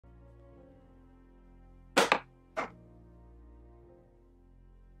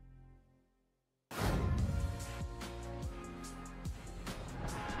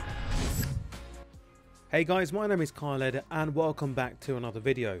Hey guys, my name is Khaled and welcome back to another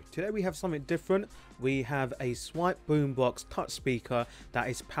video. Today we have something different. We have a Swipe Boombox touch speaker that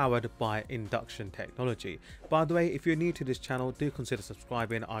is powered by Induction technology. By the way, if you're new to this channel, do consider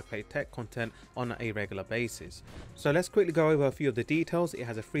subscribing. I create tech content on a regular basis. So let's quickly go over a few of the details. It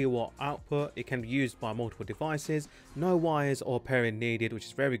has a 3-watt output. It can be used by multiple devices. No wires or pairing needed, which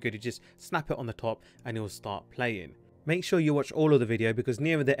is very good. You just snap it on the top and it will start playing. Make sure you watch all of the video because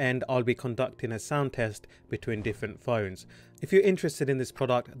near the end I'll be conducting a sound test between different phones. If you're interested in this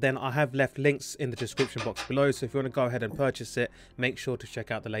product, then I have left links in the description box below, so if you want to go ahead and purchase it, make sure to check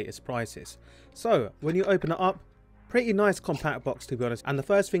out the latest prices. So when you open it up, pretty nice compact box to be honest, and the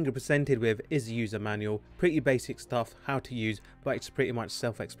first thing you're presented with is the user manual. Pretty basic stuff, how to use, but it's pretty much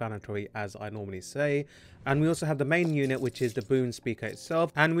self-explanatory as I normally say. And we also have the main unit, which is the boom speaker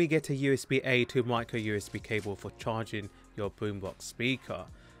itself, and we get a USB-A to micro USB cable for charging your Boombox speaker.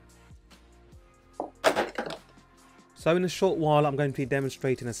 So in a short while I'm going to be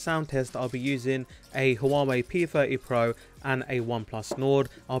demonstrating a sound test. I'll be using a Huawei P30 Pro and a OnePlus Nord.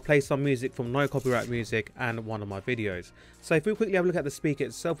 I'll play some music from No Copyright Music and one of my videos. So if we quickly have a look at the speaker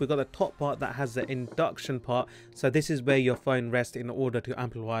itself, we've got the top part that has the induction part. So this is where your phone rests in order to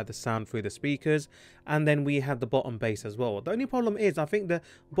amplify the sound through the speakers. And then we have the bottom base as well. The only problem is I think the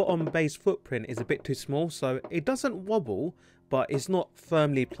bottom base footprint is a bit too small, so it doesn't wobble, but it's not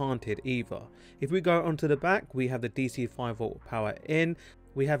firmly planted either. If we go onto the back, we have the DC 5-volt power in.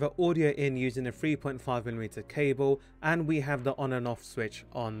 We have an audio in using a 3.5mm cable, and we have the on and off switch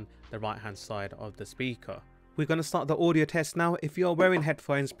on the right hand side of the speaker. We're going to start the audio test now. If you're wearing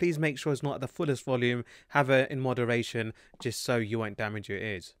headphones, please make sure it's not at the fullest volume. Have it in moderation, just so you won't damage your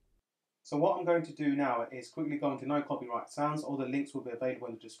ears. So what I'm going to do now is quickly go into No Copyright Sounds. All the links will be available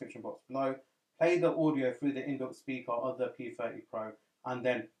in the description box below. Play the audio through the inbuilt speaker of the P30 Pro and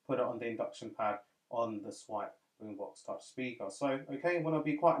then put it on the induction pad on the Swipe Boombox touch speaker. So, okay, I'm going to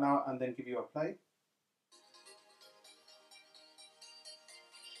be quiet now and then give you a play.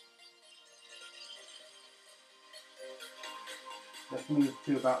 Let's move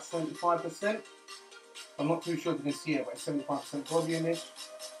to about 75%. I'm not too sure if you can see it, but it's 75% volume-ish.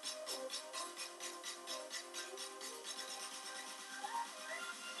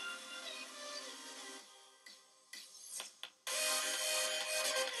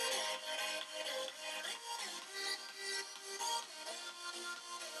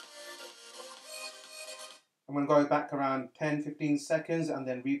 I'm going to go back around 10-15 seconds and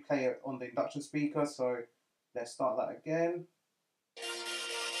then replay it on the induction speaker. So let's start that again.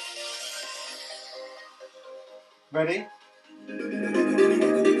 Ready?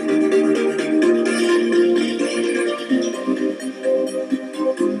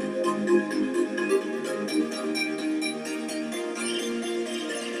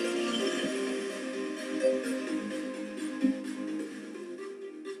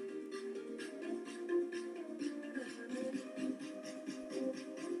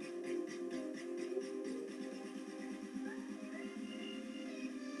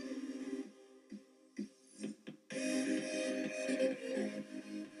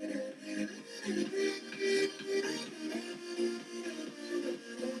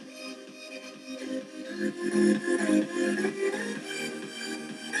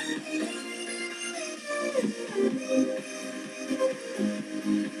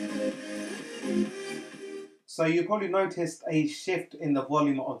 So you probably noticed a shift in the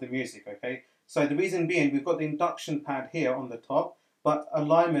volume of the music, okay? So the reason being, we've got the induction pad here on the top, but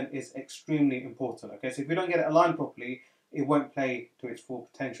alignment is extremely important, okay? So if we don't get it aligned properly, it won't play to its full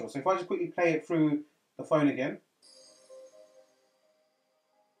potential. So if I just quickly play it through the phone again.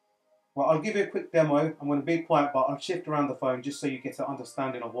 Well, I'll give you a quick demo. I'm going to be quiet, but I'll shift around the phone just so you get an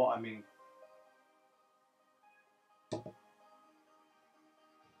understanding of what I mean.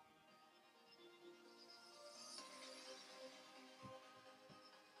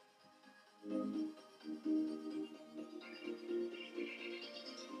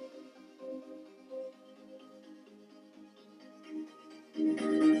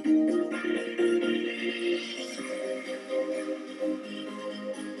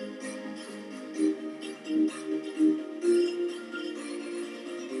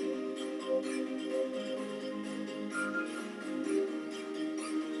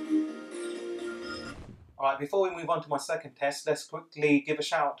 Alright, before we move on to my second test, let's quickly give a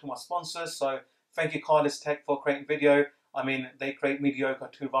shout out to my sponsors. So thank you Carlos Tech for creating video. I mean, they create mediocre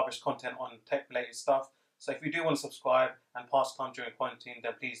to rubbish content on tech related stuff. So if you do want to subscribe and pass time during quarantine,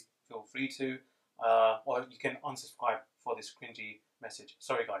 then please feel free to. Or you can unsubscribe for this cringy message.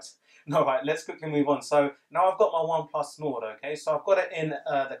 Sorry guys. No, right, let's quickly move on. So now I've got my OnePlus Nord, okay? So I've got it in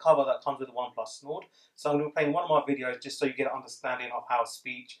the cover that comes with the OnePlus Nord. So I'm going to be playing one of my videos just so you get an understanding of how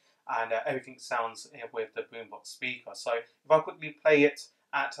speech and everything sounds with the Boombox speaker. So if I quickly play it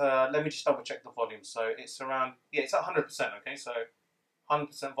at, let me just double check the volume. So it's around, yeah, it's at 100%, okay? So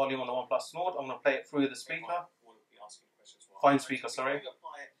 100% volume on the OnePlus Nord. I'm going to play it through the speaker. Phone speaker, sorry.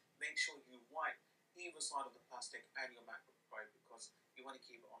 Make sure you wipe either side of the plastic and your MacBook Pro because you want to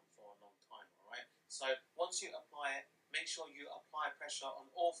keep it on for a long time, alright? So once you apply it, make sure you apply pressure on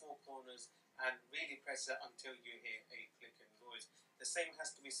all four corners and really press it until you hear a clicking noise. The same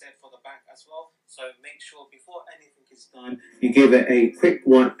has to be said for the back as well, so make sure before anything is done, you give it a quick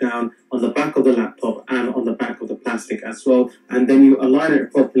wipe down on the back of the laptop and on the back of the plastic as well, and then you align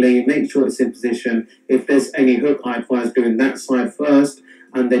it properly, make sure it's in position. If there's any hook, I advise doing that side first,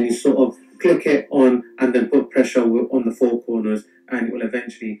 and then you sort of click it on and then put pressure on the four corners, and it will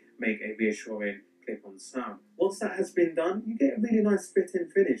eventually make a reassuring clip-on sound. Once that has been done, you get a really nice fit-in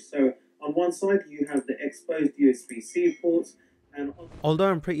finish. So on one side you have the exposed USB-C ports, and although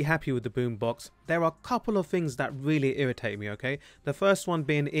I'm pretty happy with the Boombox, there are a couple of things that really irritate me, okay? The first one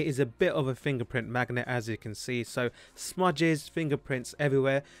being it is a bit of a fingerprint magnet, as you can see, so smudges, fingerprints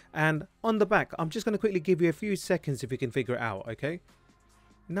everywhere. And on the back, I'm just going to quickly give you a few seconds if you can figure it out, okay?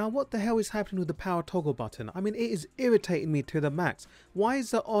 Now what the hell is happening with the power toggle button? I mean, it is irritating me to the max. Why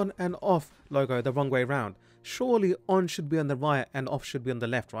is the on and off logo the wrong way around? Surely on should be on the right and off should be on the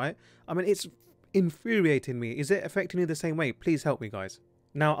left, right? I mean, it's infuriating me. Is it affecting you the same way? Please help me guys.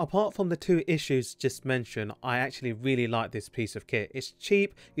 Now, apart from the two issues just mentioned, I actually really like this piece of kit. It's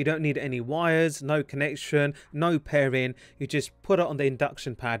cheap, you don't need any wires, no connection, no pairing. You just put it on the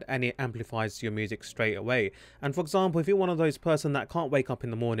induction pad and it amplifies your music straight away. And for example, if you're one of those person that can't wake up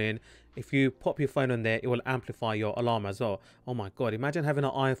in the morning, if you pop your phone on there, it will amplify your alarm as well. Oh my god, imagine having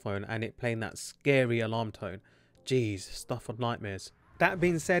an iPhone and it playing that scary alarm tone. Jeez, stuff of nightmares. That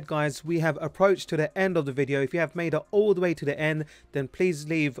being said guys, we have approached to the end of the video. If you have made it all the way to the end, then please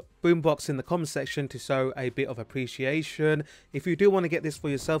leave Boombox in the comment section to show a bit of appreciation. If you do want to get this for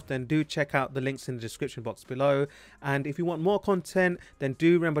yourself, then do check out the links in the description box below. And if you want more content, then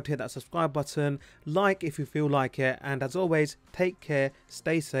do remember to hit that subscribe button, like if you feel like it, and as always, take care,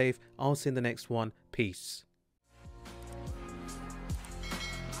 stay safe. I'll see you in the next one. Peace.